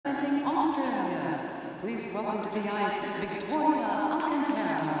Please welcome to the ice, Victoria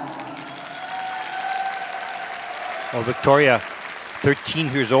Alcantara. Well, Victoria,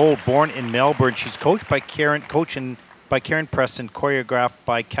 13 years old, born in Melbourne. She's coached by Karen Preston, choreographed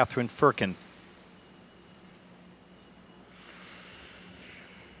by Catherine Firkin.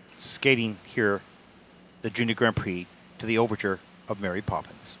 Skating here, the Junior Grand Prix, to the overture of Mary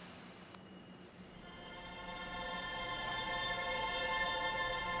Poppins.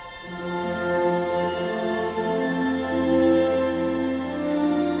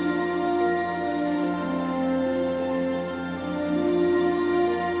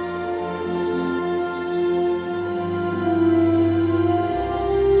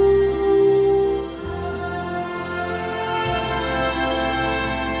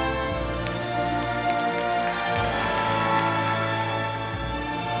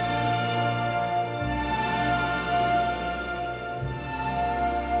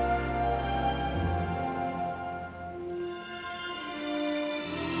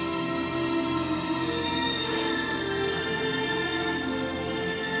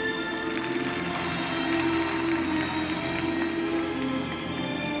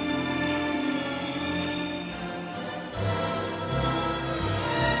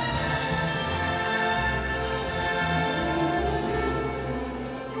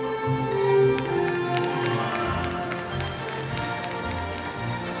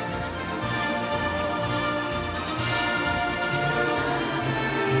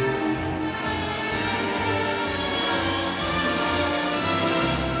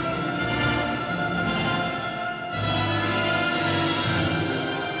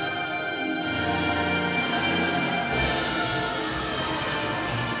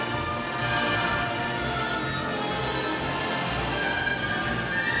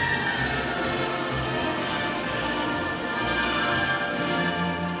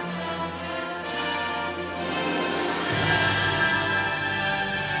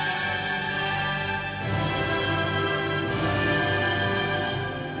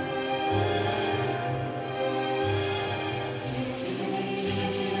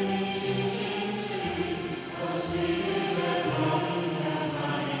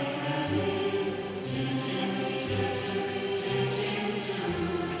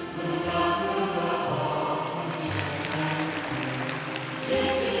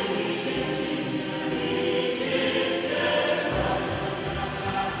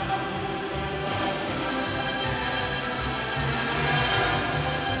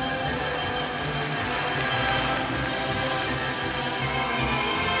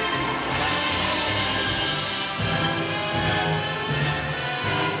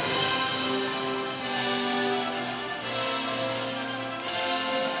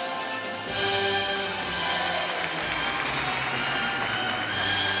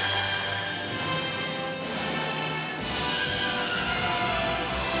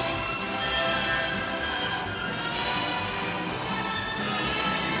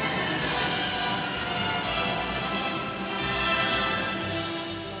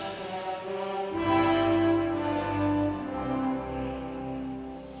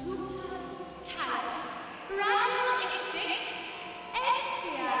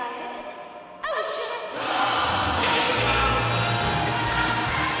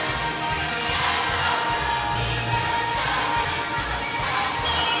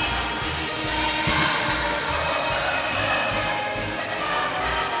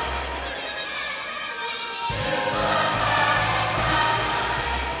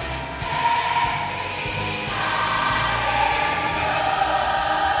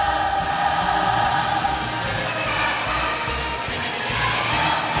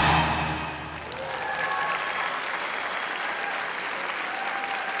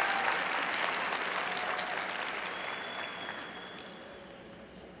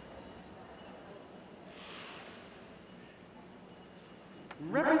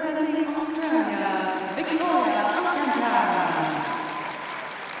 Representing Australia, Victoria Alcantara.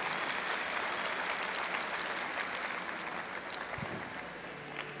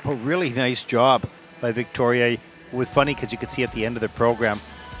 A really nice job by Victoria. It was funny because you could see at the end of the program,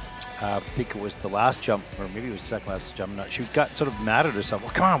 I think it was the last jump, or maybe it was the second last jump, I'm not sure. She got sort of mad at herself.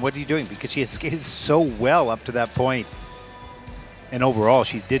 Well, come on, what are you doing? Because she had skated so well up to that point. And overall,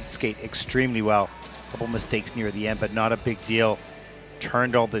 she did skate extremely well. A couple mistakes near the end, but not a big deal.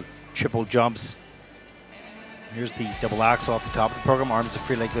 Turned all the triple jumps. Here's the double axel off the top of the program. Arms to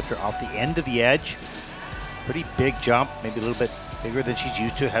free leg lifter off the end of the edge. Pretty big jump, maybe a little bit bigger than she's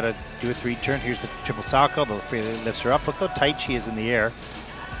used to. Had to do a 3-turn. Here's the triple salchow. The free leg lifts her up. Look how tight she is in the air.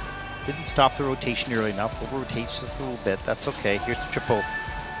 Didn't stop the rotation early enough. Over rotates just a little bit. That's okay. Here's the triple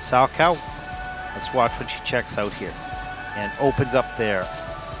salchow. Let's watch when she checks out here and opens up there.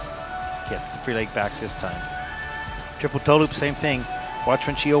 Gets the free leg back this time. Triple toe loop, same thing. Watch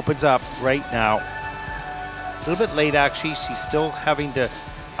when she opens up right now. A little bit late actually. She's still having to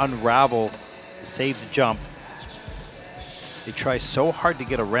unravel to save the jump. They try so hard to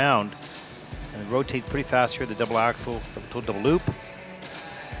get around and it rotates pretty fast here. The double axel, double toe, double loop.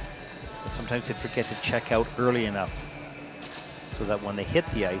 But sometimes they forget to check out early enough so that when they hit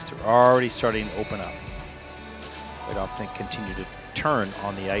the ice, they're already starting to open up. Quite often continue to turn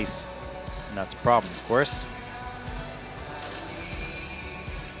on the ice, and that's a problem, of course.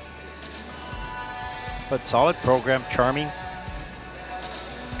 But solid program, charming.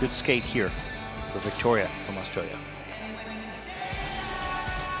 Good skate here for Victoria from Australia.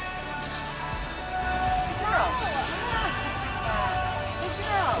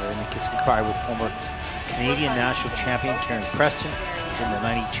 We're in the kiss and cry with former Canadian national champion Karen Preston, who was in the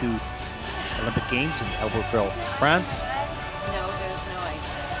 '92 Olympic Games in Albertville, France.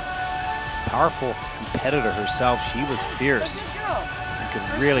 Powerful competitor herself. She was fierce and could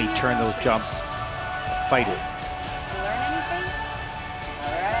really turn those jumps. A fighter. Did you learn anything?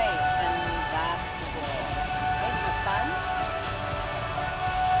 All right, then that's cool. Okay, for fun.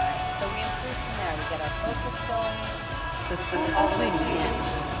 All right, so we improve from there. We get our focus going. The spin is complete.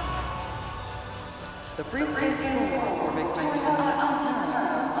 The free skate score for Victoria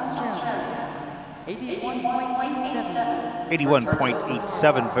Alcantara from Australia, 81.87.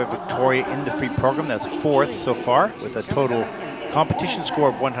 81.87 for Victoria in the free program. That's fourth so far with a total competition score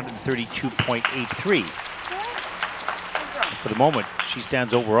of 132.83. For the moment, she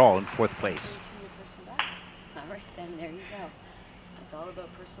stands overall in fourth place. All right, then there you go. It's all about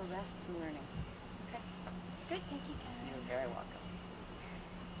personal bests and learning. Okay, good, thank you. You're very welcome.